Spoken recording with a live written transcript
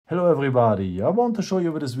Hello everybody, I want to show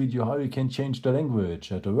you with this video how you can change the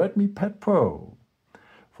language at the Redmi Pad Pro.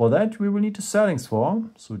 For that we will need the settings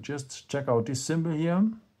form, so just check out this symbol here,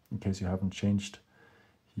 in case you haven't changed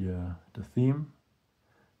here the theme.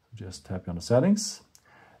 Just tap on the settings.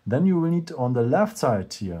 Then you will need on the left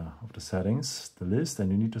side here of the settings, the list,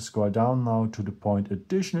 and you need to scroll down now to the point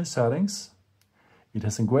additional settings. It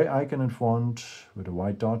has a gray icon in front with a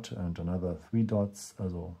white dot and another 3 dots,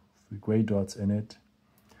 also 3 gray dots in it.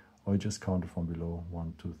 Or you just count it from below,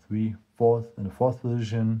 1, 2, 3, fourth. In the fourth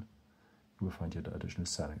position, you will find here the additional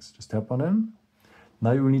settings. Just tap on them.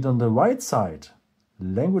 Now you will need on the right side,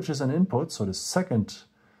 languages and input. So the second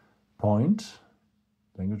point,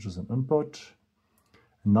 languages and input.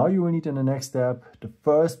 And now you will need in the next step, the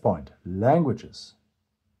first point, languages.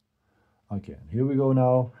 Okay, and here we go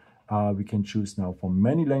now. We can choose now from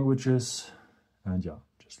many languages. And yeah,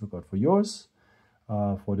 just look out for yours.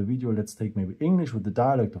 For the video, let's take maybe English with the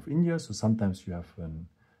dialect of India. So sometimes you have a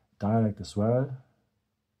dialect as well.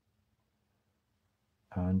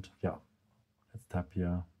 And yeah, let's tap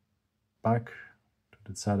here back to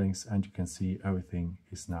the settings and you can see everything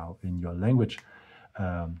is now in your language.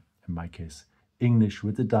 In my case, English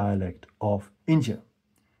with the dialect of India.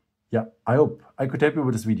 Yeah, I hope I could help you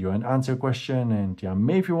with this video and answer your question. And yeah,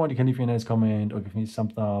 maybe if you want, you can leave me a nice comment or give me a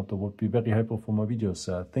thumbs up. That would be very helpful for my videos.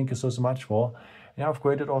 Thank you so much for. And I've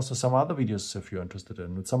created also some other videos if you're interested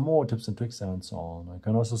in, with some more tips and tricks and so on. You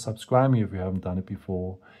can also subscribe me if you haven't done it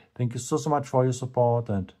before. Thank you so much for your support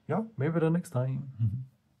and yeah, maybe the next time.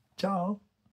 Ciao.